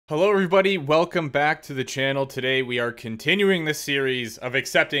Hello everybody, welcome back to the channel. Today we are continuing the series of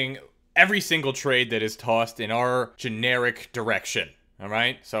accepting every single trade that is tossed in our generic direction.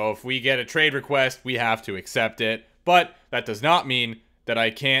 Alright, so if we get a trade request, we have to accept it, but that does not mean that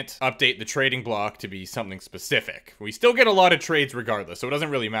I can't update the trading block to be something specific. We still get a lot of trades regardless, so it doesn't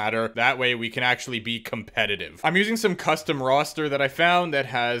really matter. That way we can actually be competitive. I'm using some custom roster that I found that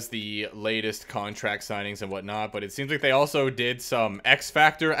has the latest contract signings and whatnot, but it seems like they also did some X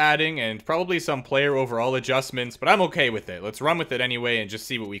Factor adding and probably some player overall adjustments, but I'm okay with it. Let's run with it anyway and just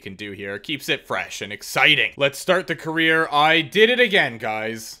see what we can do here. Keeps it fresh and exciting. Let's start the career. I did it again,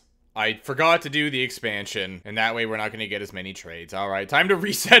 guys. I forgot to do the expansion, and that way we're not going to get as many trades. Alright, time to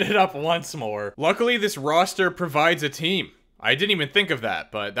reset it up once more. Luckily, this roster provides a team. I didn't even think of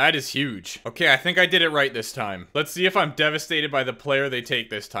that, but that is huge. Okay, I think I did it right this time. Let's see if I'm devastated by the player they take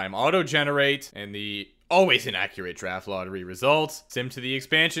this time. Auto-generate, and the always inaccurate draft lottery results. Sim to the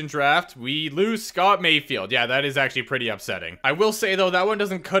expansion draft. We lose Scott Mayfield. Yeah, that is actually pretty upsetting. I will say, though, that one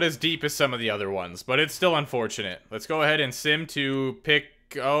doesn't cut as deep as some of the other ones, but it's still unfortunate. Let's go ahead and sim to pick.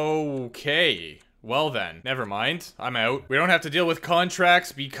 Okay. Well then, never mind. I'm out. We don't have to deal with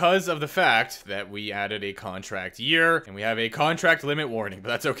contracts because of the fact that we added a contract year and we have a contract limit warning, but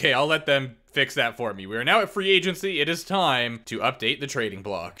that's okay. I'll let them fix that for me. We are now at free agency. It is time to update the trading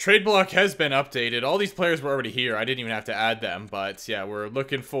block. Trade block has been updated. All these players were already here. I didn't even have to add them, but yeah, we're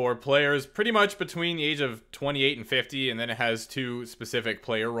looking for players pretty much between the age of 28 and 50, and then it has two specific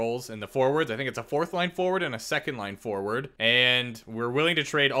player roles in the forwards. I think it's a fourth line forward and a second line forward, and we're willing to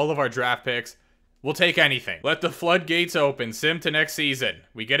trade all of our draft picks. We'll take anything. Let the floodgates open. Sim to next season.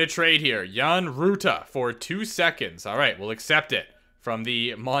 We get a trade here. Jan Ruta for 2 seconds. All right, we'll accept it. From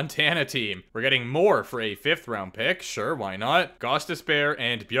the Montana team. We're getting more for a 5th round pick. Sure, why not? Gostisbehere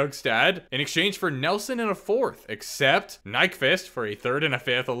and Bjugstad in exchange for Nelson and a 4th. Except Nyquist for a 3rd and a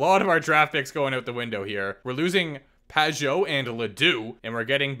 5th. A lot of our draft picks going out the window here. We're losing Pajot and Ledoux, and we're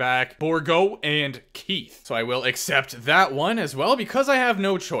getting back Borgo and Keith. So I will accept that one as well because I have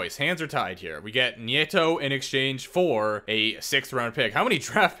no choice. Hands are tied here. We get Nieto in exchange for a 6th round pick. How many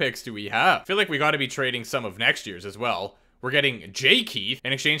draft picks do we have? I feel like we got to be trading some of next year's as well. We're getting Jay Keith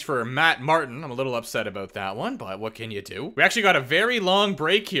in exchange for Matt Martin. I'm a little upset about that one, but what can you do? We actually got a very long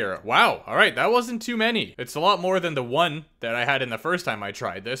break here. Wow. All right, that wasn't too many. It's a lot more than the one that I had in the first time I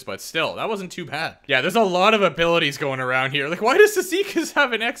tried this, but still, that wasn't too bad. Yeah, there's a lot of abilities going around here. Like, why does Cizikas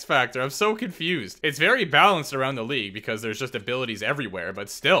have an X Factor? I'm so confused. It's very balanced around the league because there's just abilities everywhere, but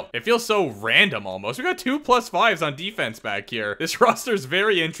still, it feels so random almost. We got 2 +5s on defense back here. This roster is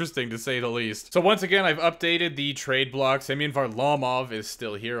very interesting to say the least. So once again, I've updated the trade blocks. Semyon Varlamov is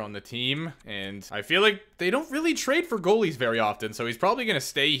still here on the team, and I feel like they don't really trade for goalies very often, so he's probably going to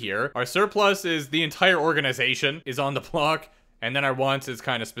stay here. Our surplus is the entire organization is on the block, and then our wants is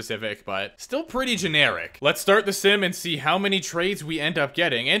kind of specific, but still pretty generic. Let's start the sim and see how many trades we end up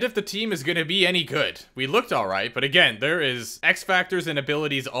getting, and if the team is going to be any good. We looked all right, but again, there is X factors and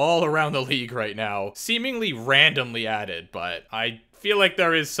abilities all around the league right now, seemingly randomly added, but I feel like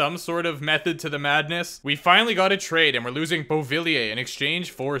there is some sort of method to the madness. We finally got a trade, and we're losing Beauvillier in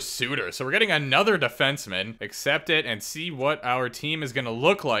exchange for Suter. So we're getting another defenseman. Accept it and see what our team is going to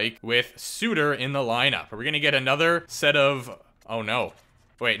look like with Suter in the lineup. Are we going to get another set of... Oh, no.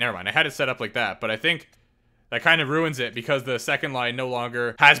 Wait, never mind. I had it set up like that, but I think that kind of ruins it because the second line no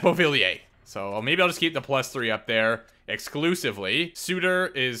longer has Beauvillier. So maybe I'll just keep the +3 up there exclusively.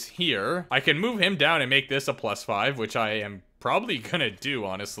 Suter is here. I can move him down and make this a +5, which I am probably gonna do,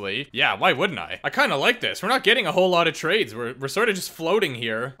 honestly. Yeah, why wouldn't I? I kind of like this. We're not getting a whole lot of trades. We're sort of just floating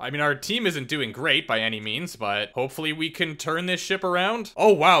here. I mean, our team isn't doing great by any means, but hopefully we can turn this ship around.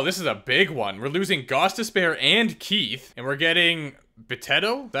 Oh, wow, this is a big one. We're losing Gostisbehere and Keith, and we're getting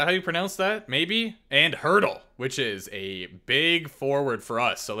Bitetto? Is that how you pronounce that? Maybe? And Hurdle, which is a big forward for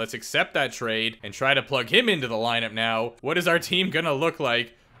us. So let's accept that trade and try to plug him into the lineup now. What is our team gonna look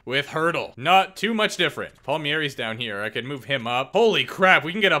like with Hurdle? Not too much different. Palmieri's down here. I can move him up. Holy crap,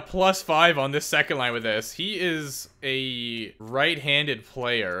 we can get a +5 on this second line with this. He is a right-handed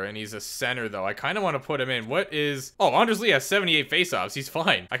player, and he's a center, though. I kind of want to put him in. What is... Oh, Anders Lee has 78 faceoffs. He's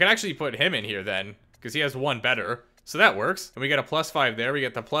fine. I can actually put him in here, then, because he has one better. So that works. And we get a +5 there. We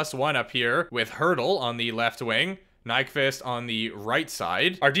get the +1 up here with Hurdle on the left wing. Nyquist on the right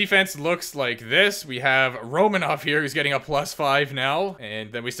side. Our defense looks like this. We have Romanov here who's getting a +5 now.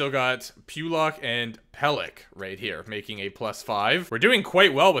 And then we still got Pulock and Pelech right here making a +5. We're doing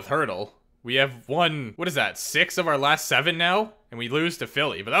quite well with Hurdle. We have won, what is that, 6 of our last 7 now? And we lose to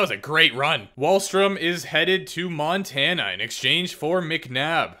Philly, but that was a great run. Wallstrom is headed to Montana in exchange for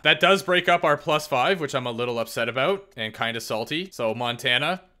McNabb. That does break up our +5, which I'm a little upset about and kind of salty. So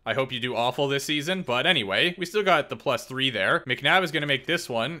Montana, I hope you do awful this season. But anyway, we still got the +3 there. McNabb is going to make this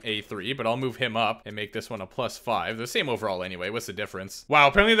one a 3, but I'll move him up and make this one a +5. The same overall anyway. What's the difference? Wow,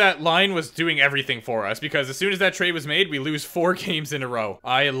 apparently that line was doing everything for us, because as soon as that trade was made, we lose 4 games in a row.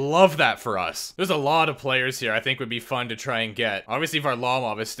 I love that for us. There's a lot of players here I think would be fun to try and get. Obviously,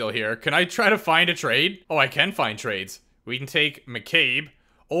 Varlamov is still here. Can I try to find a trade? Oh, I can find trades. We can take McCabe,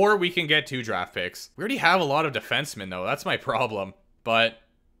 or we can get 2 draft picks. We already have a lot of defensemen, though. That's my problem. But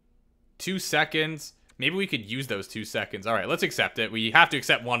 2 seconds. Maybe we could use those 2 seconds. All right, let's accept it. We have to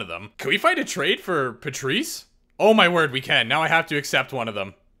accept one of them. Can we find a trade for Patrice? Oh my word, we can. Now I have to accept one of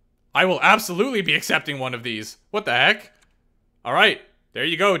them. I will absolutely be accepting one of these. What the heck? All right, there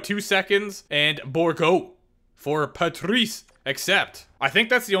you go. 2 seconds and Bourgault for Patrice. Accept. I think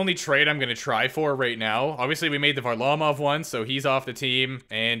that's the only trade I'm going to try for right now. Obviously, we made the Varlamov one, so he's off the team.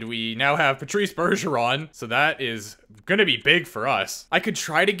 And we now have Patrice Bergeron, so that is going to be big for us. I could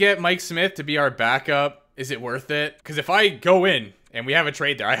try to get Mike Smith to be our backup. Is it worth it? Because if I go in and we have a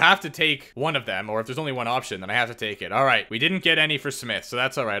trade there, I have to take one of them. Or if there's only one option, then I have to take it. All right, we didn't get any for Smith, so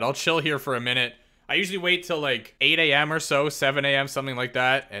that's all right. I'll chill here for a minute. I usually wait till like 8 a.m. or so, 7 a.m., something like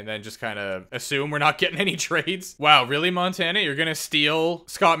that, and then just kind of assume we're not getting any trades. Wow, really, Montana? You're going to steal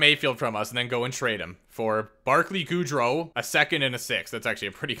Scott Mayfield from us and then go and trade him for Barclay Goodrow, a 2nd and a 6th. That's actually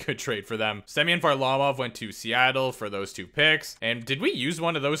a pretty good trade for them. Semyon Varlamov went to Seattle for those 2 picks. And did we use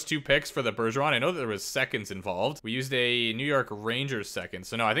one of those 2 picks for the Bergeron? I know there was seconds involved. We used a New York Rangers second.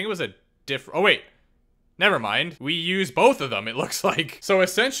 So no, I think it was a different... Oh, wait. Never mind. We use both of them, it looks like. So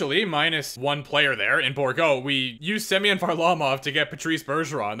essentially, minus 1 player there in Bourgault, we use Semyon Varlamov to get Patrice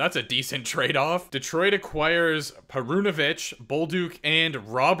Bergeron. That's a decent trade-off. Detroit acquires Perunovich, Bolduc,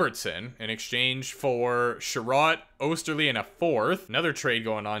 and Robertson in exchange for Sherratt, Osterley, and a 4th. Another trade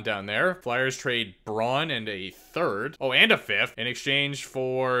going on down there. Flyers trade Braun and a 3rd. Oh, and a 5th in exchange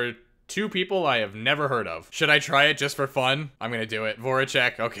for 2 people I have never heard of. Should I try it just for fun? I'm gonna do it.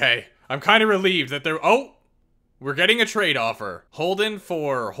 Voracek, okay. I'm kind of relieved that they're... Oh! We're getting a trade offer. Holden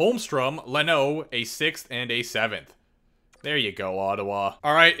for Holmstrom, Leno, a 6th and a 7th. There you go, Ottawa.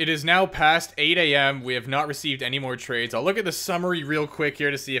 All right, it is now past 8 a.m. We have not received any more trades. I'll look at the summary real quick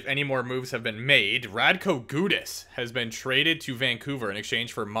here to see if any more moves have been made. Radko Gudas has been traded to Vancouver in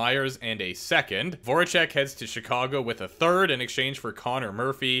exchange for Myers and a 2nd. Voracek heads to Chicago with a 3rd in exchange for Connor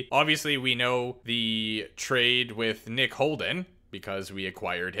Murphy. Obviously, we know the trade with Nick Holden, because we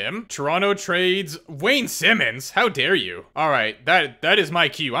acquired him. Toronto trades Wayne Simmons. How dare you? All right, that is my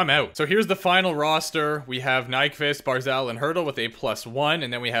cue. I'm out. So here's the final roster. We have Nyquist, Barzal, and Hertl with a +1,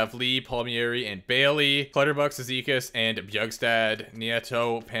 and then we have Lee, Palmieri, and Bailey, Clutterbuck, Zizekas, and Bjugstad,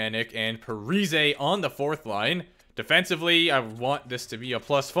 Nieto, Panik, and Parise on the 4th line. Defensively, I want this to be a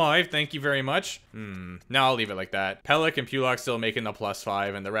 +5. Thank you very much. No, I'll leave it like that. Pelech and Pulak still making the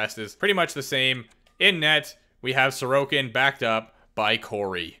 +5, and the rest is pretty much the same. In net, we have Sorokin backed up by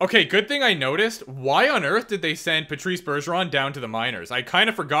Corey. Okay, good thing I noticed. Why on earth did they send Patrice Bergeron down to the minors? I kind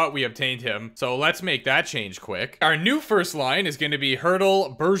of forgot we obtained him, so let's make that change quick. Our new first line is going to be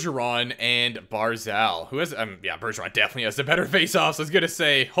Hertl, Bergeron, and Barzal. Who has, yeah, Bergeron definitely has the better face-offs. I was going to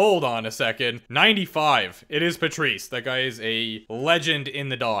say, hold on a second. 95. It is Patrice. That guy is a legend in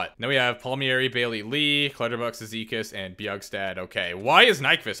the dot. Then we have Palmieri, Bailey, Lee, Clutterbuck, Zizekas, and Bjugstad. Okay, why is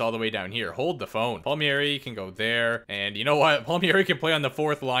Nyquist all the way down here? Hold the phone. Palmieri can go there, and you know what? Palmieri can play on the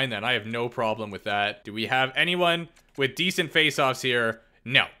 4th line then. I have no problem with that. Do we have anyone with decent face-offs here?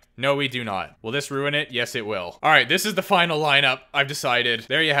 No. No, we do not. Will this ruin it? Yes, it will. All right, this is the final lineup. I've decided.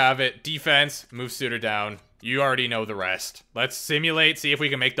 There you have it. Defense, move Suter down. You already know the rest. Let's simulate, see if we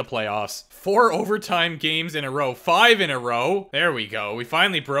can make the playoffs. 4 overtime games in a row. 5 in a row. There we go. We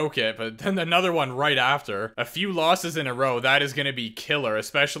finally broke it, but then another one right after. A few losses in a row. That is going to be killer,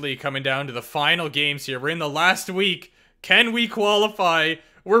 especially coming down to the final games here. We're in the last week. Can we qualify?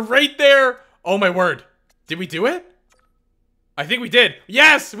 We're right there. Oh my word. Did we do it? I think we did.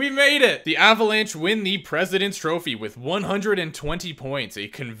 Yes, we made it. The Avalanche win the President's Trophy with 120 points. A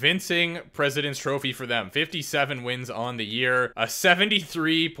convincing President's Trophy for them. 57 wins on the year. A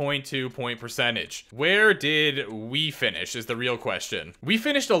 73.2 point percentage. Where did we finish is the real question. We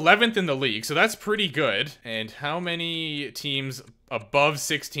finished 11th in the league, so that's pretty good. And how many teams above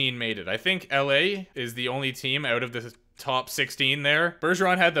 16 made it? I think LA is the only team out of the top 16 there.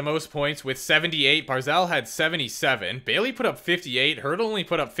 Bergeron had the most points with 78. Barzal had 77. Bailey put up 58. Hurdle only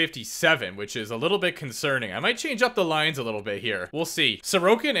put up 57, which is a little bit concerning. I might change up the lines a little bit here. We'll see.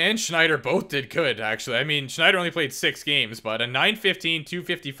 Sorokin and Schneider both did good, actually. I mean, Schneider only played 6 games, but a 915,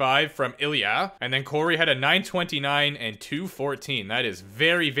 255 from Ilya. And then Corey had a 929 and 214. That is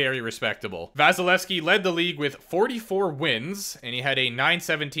very, very respectable. Vasilevsky led the league with 44 wins, and he had a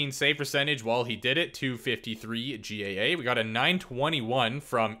 917 save percentage while he did it, 253 GAA. We got a 921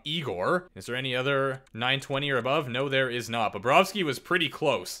 from Igor. Is there any other 920 or above? No, there is not. Bobrovsky was pretty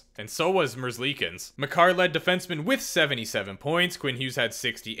close, and so was Merzlikins. Makar led defenseman with 77 points. Quinn Hughes had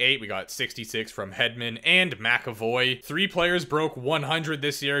 68. We got 66 from Hedman and McAvoy. 3 players broke 100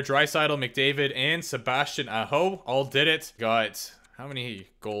 this year. Draisaitl, McDavid, and Sebastian Aho all did it. Got... how many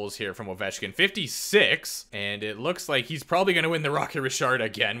goals here from Ovechkin? 56. And it looks like he's probably going to win the Rocket Richard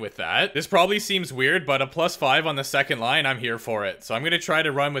again with that. This probably seems weird, but a +5 on the second line, I'm here for it. So I'm going to try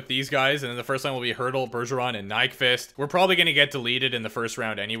to run with these guys. And then the first line will be Hurdle, Bergeron, and Nyquist. We're probably going to get deleted in the first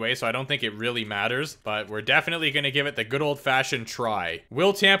round anyway, so I don't think it really matters. But we're definitely going to give it the good old-fashioned try.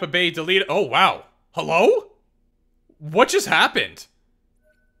 Will Tampa Bay delete... oh, wow. Hello? What just happened?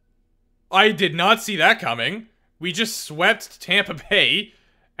 I did not see that coming. We just swept Tampa Bay,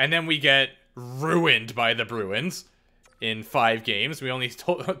 and then we get ruined by the Bruins in 5 games. We only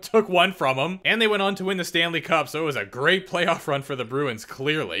took 1 from them, and they went on to win the Stanley Cup, so it was a great playoff run for the Bruins,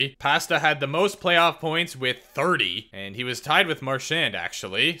 clearly. Pasta had the most playoff points with 30, and he was tied with Marchand,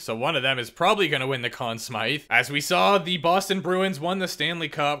 actually, so one of them is probably going to win the Conn Smythe. As we saw, the Boston Bruins won the Stanley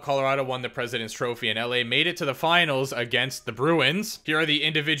Cup, Colorado won the President's Trophy, and LA made it to the finals against the Bruins. Here are the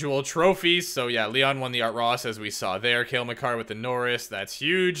individual trophies. So yeah, Leon won the Art Ross, as we saw there. Cale Makar with the Norris, that's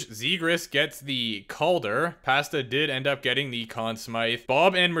huge. Zegras gets the Calder. Pasta did end up getting the Conn Smythe.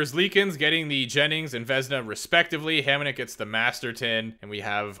 Bob and Merzlikins getting the Jennings and Vezina respectively. Hamonic gets the Masterton. And we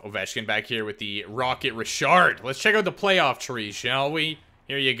have Ovechkin back here with the Rocket Richard. Let's check out the playoff tree, shall we?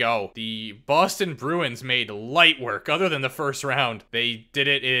 Here you go. The Boston Bruins made light work other than the first round. They did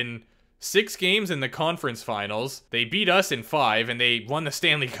it in 6 games in the conference finals. They beat us in 5, and they won the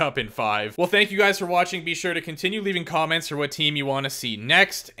Stanley Cup in 5. Well, thank you guys for watching. Be sure to continue leaving comments for what team you want to see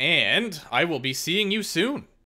next, and I will be seeing you soon.